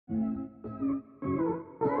It's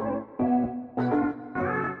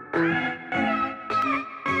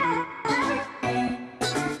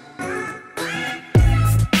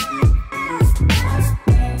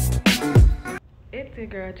your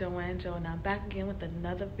girl Joanne Jo, and I'm back again with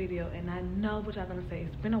another video. And I know what y'all gonna say,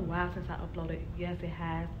 it's been a while since I uploaded. Yes, it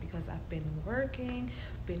has, because I've been working,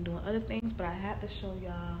 been doing other things, but I had to show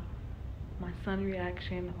y'all my son's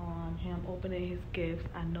reaction on him opening his gifts.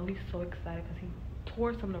 I know he's so excited because he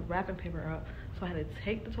tore some of the wrapping paper up, so I had to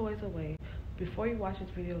take the toys away. Before you watch this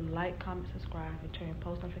video, like, comment, subscribe, and turn your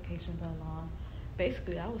post notification bell on.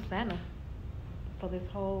 Basically, I was Santa for this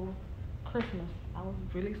whole Christmas. I was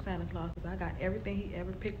really Santa Claus because I got everything he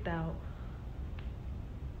ever picked out,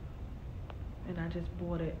 and I just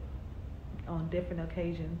bought it on different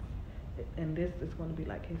occasions, and this is going to be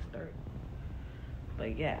like his third.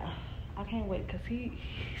 But yeah, I can't wait because he's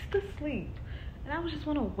still asleep, and I was just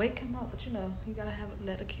want to wake him up, but you know, you gotta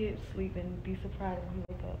let a kid sleep and be surprised when he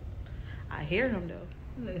wake up. I hear him though.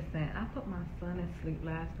 Listen, I put my son to sleep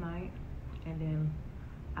last night, and then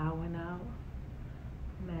I went out.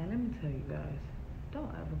 Man, let me tell you guys,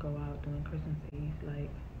 don't ever go out during Christmas Eve. Like,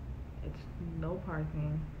 it's no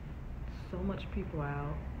parking, so much people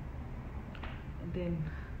out, and then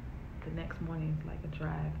the next morning it's like a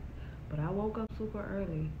drag. But I woke up super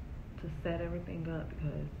early to set everything up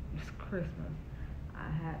because it's Christmas. I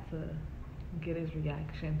had to get his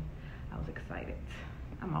reaction. I was excited.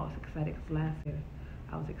 I'm always excited because last year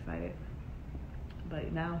I was excited,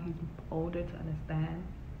 but now he's older to understand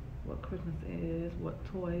what Christmas is, what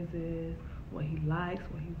toys is, what he likes,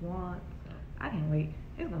 what he wants. I can't wait.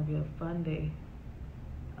 It's gonna be a fun day.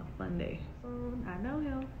 A fun day. I know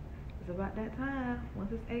him. It's about that time.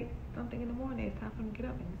 Once it's 8 something in the morning, it's time for him to get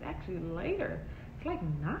up. And it's actually later. It's like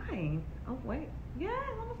 9. Oh wait. Yeah,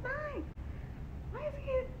 it's almost 9.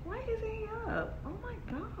 Why is he up? Oh my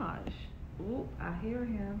gosh. Ooh, I hear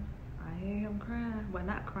him. I hear him crying. Well,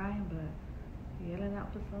 not crying, but yelling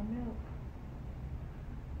out for some milk.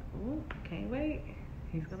 Ooh, can't wait.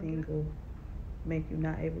 He's gonna single, make you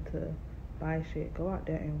not able to buy shit. Go out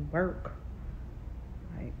there and work.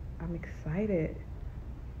 Like, I'm excited.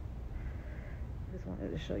 Just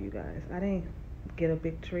wanted to show you guys. I didn't get a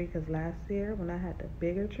big tree because last year when I had the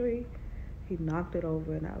bigger tree, he knocked it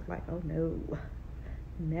over, and I was like, oh no,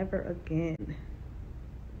 never again.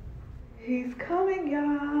 He's coming,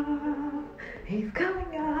 y'all. He's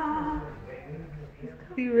coming, y'all.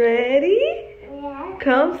 You ready? Yeah.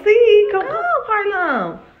 Come see. Come,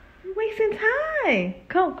 Harlem. You're wasting time.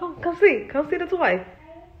 Come see. Come see the toy.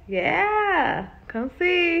 Yeah. Come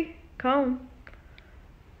see. Come.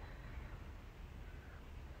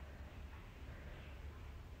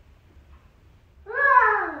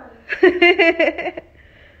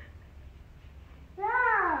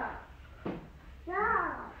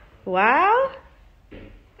 Wow.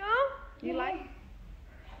 Come. You like?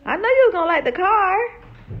 I know you was gonna like the car.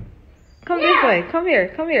 Come this way. Come here.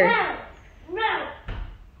 Come here. No.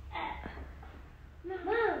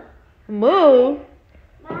 Move.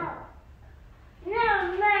 No.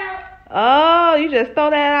 Oh, you just throw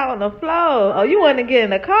that out on the floor. Oh, you want to get in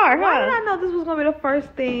the car, huh? Why did I know this was gonna be the first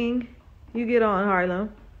thing you get on,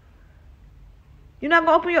 Harlem? You're not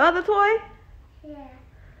gonna open your other toy? Yeah.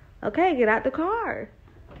 Okay, get out the car.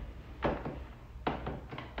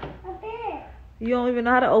 You don't even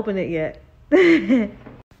know how to open it yet. You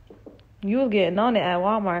was getting on it at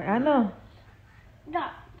Walmart. I know.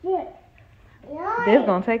 This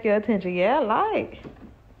gonna take your attention. Yeah, like.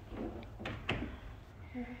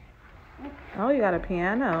 Oh, you got a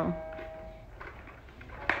piano.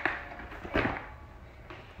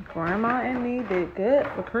 Grandma and me did good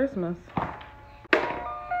for Christmas.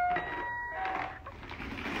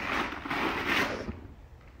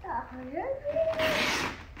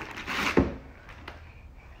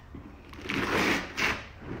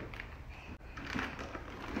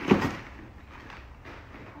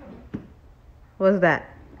 What's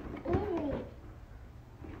that?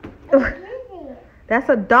 That's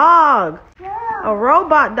a dog. A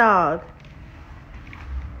robot dog.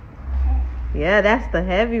 Yeah, that's the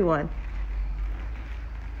heavy one.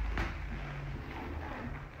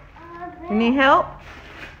 You need help?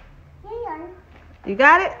 You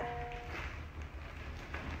got it?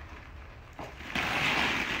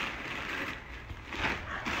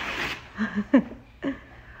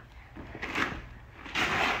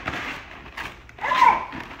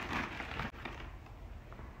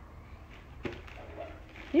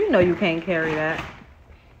 You know you can't carry that.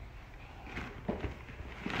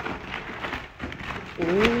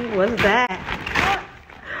 Ooh, what's that?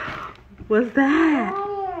 What's that?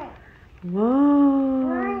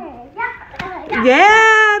 Whoa.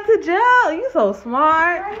 Yeah, Good job. You so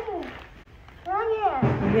smart.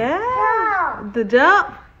 Yeah. The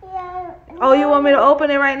jump? Yeah. Oh, you want me to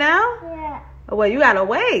open it right now? Yeah. Oh, well, you gotta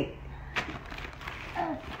wait.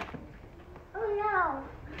 Oh no.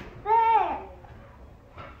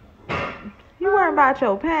 You worrying about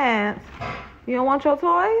your pants. You don't want your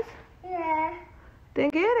toys? Yeah. Then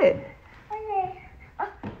get it. Okay.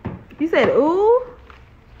 You said ooh?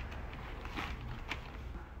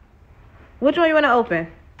 Which one you want to open?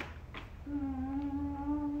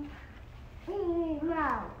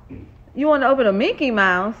 No. You want to open a Mickey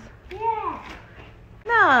Mouse? Yeah.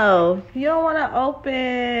 No. You don't want to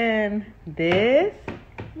open this?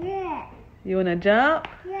 Yeah. You want to jump?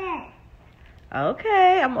 Yeah.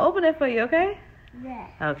 Okay. I'm going to open it for you, okay? Yeah.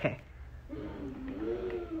 Okay.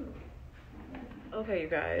 Okay, you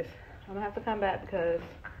guys. I'm going to have to come back because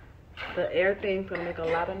the air thing's going to make a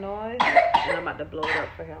lot of noise. And I'm about to blow it up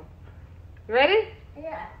for him. You ready?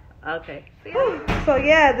 Yeah. Okay. So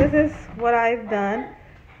yeah, this is what I've done.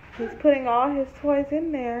 He's putting all his toys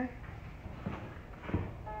in there.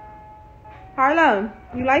 Harlem,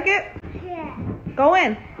 you like it? Yeah. Go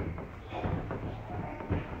in.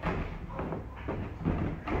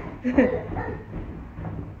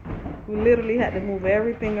 We literally had to move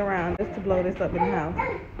everything around just to blow this up in the house.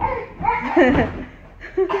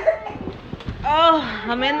 Oh,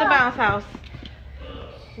 I'm in the bounce house.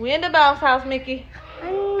 We in the bounce house, Mickey.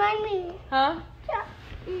 Mommy. Huh?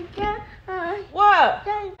 What?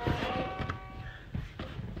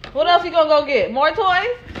 What else you gonna go get? More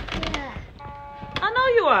toys? Yeah. I know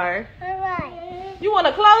you are. Alright. You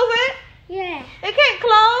wanna close it? Yeah. It can't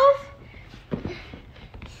close.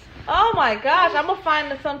 Oh my gosh, I'm gonna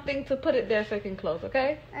find something to put it there so it can close,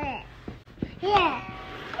 okay? Alright. Yeah.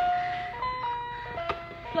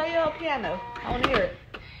 Play your piano. I wanna hear it.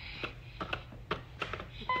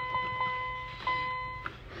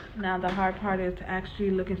 Now the hard part is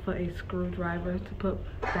actually looking for a screwdriver to put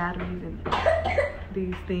batteries in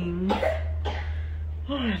these things.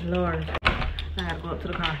 Oh Lord. I gotta go up to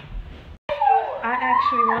the car. I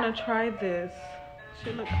actually want to try this.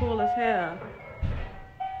 Should look cool as hell.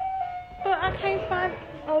 But I can't find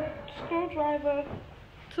a screwdriver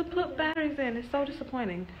to put batteries in. It's so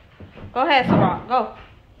disappointing. Go ahead, Sarah. Go.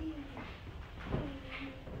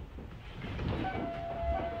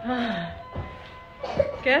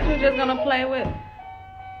 Guess we're just gonna play with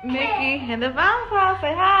Mickey and the bounce house.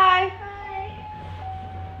 Say hi.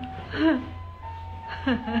 Hi.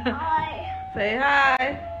 Hi. Say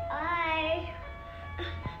hi. Hi.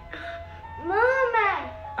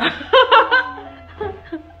 Mama.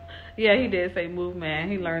 Yeah, he did say move, man.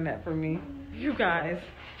 He learned that from me. You guys,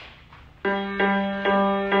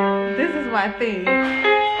 this is my thing.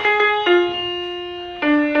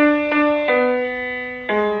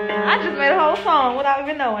 I just made a whole song without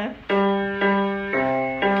even knowing.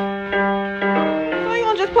 So you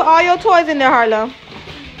gonna just put all your toys in there, Harlem?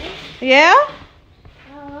 Yeah?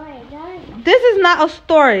 This is not a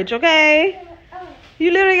storage, okay?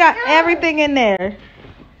 You literally got everything in there.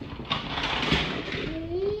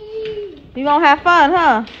 You gonna have fun,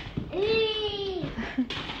 huh? He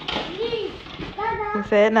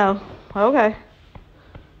said no. Okay.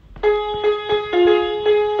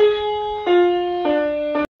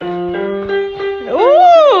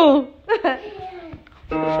 Ooh!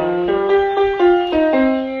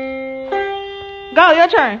 Go, your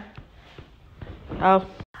turn. Oh.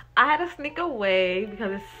 I had to sneak away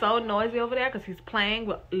because it's so noisy over there because he's playing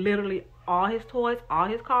with literally all his toys, all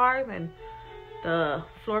his cars, and the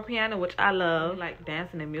floor piano, which I love, like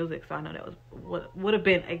dancing and music, so I know that would have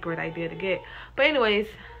been a great idea to get. But anyways,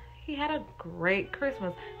 he had a great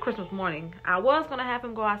Christmas morning. I was gonna have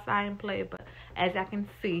him go outside and play, but as I can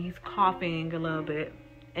see, he's coughing a little bit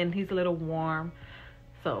and he's a little warm,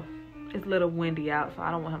 so it's a little windy out, so I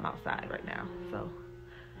don't want him outside right now. So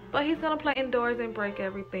but he's gonna play indoors and break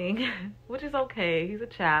everything, which is okay. He's a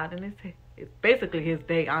child and it's basically his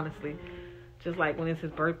day, honestly, just like when it's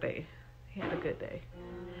his birthday. He had a good day.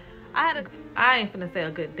 I ain't finna say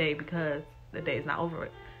a good day because the day's not over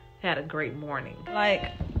it. He had a great morning.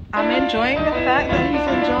 Like, I'm enjoying the fact that he's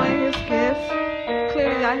enjoying his gifts.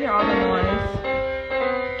 Clearly I hear all the noise,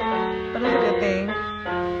 but it's a good thing.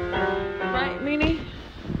 Right, Nene?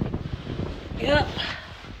 Yep.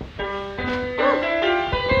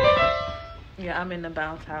 Yeah, I'm in the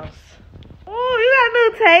bounce house. Oh, you got a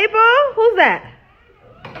new table? Who's that?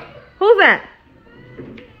 Who's that?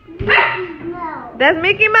 No. That's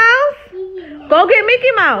Mickey Mouse? Go get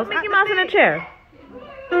Mickey Mouse. Mickey Mouse in a chair.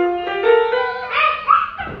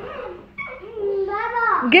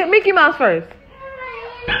 Get Mickey Mouse first.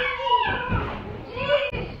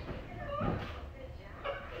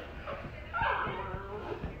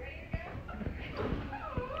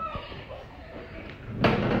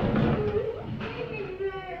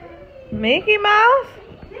 Mickey Mouse?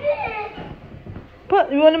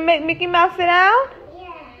 You want to make Mickey Mouse sit down?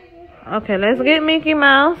 Yeah. Okay, let's get Mickey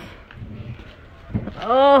Mouse.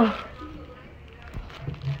 Oh.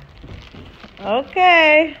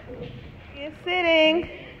 Okay. You're sitting.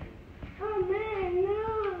 Oh man,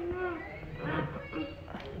 no.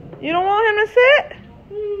 You don't want him to sit?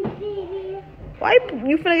 Why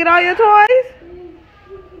you finna get all your toys?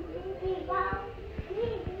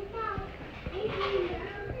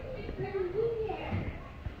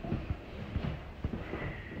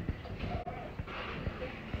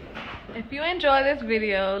 If you enjoy this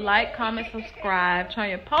video, like, comment, subscribe, turn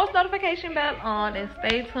your post notification bell on, and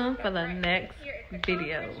stay tuned for the next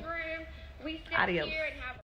video. Adios.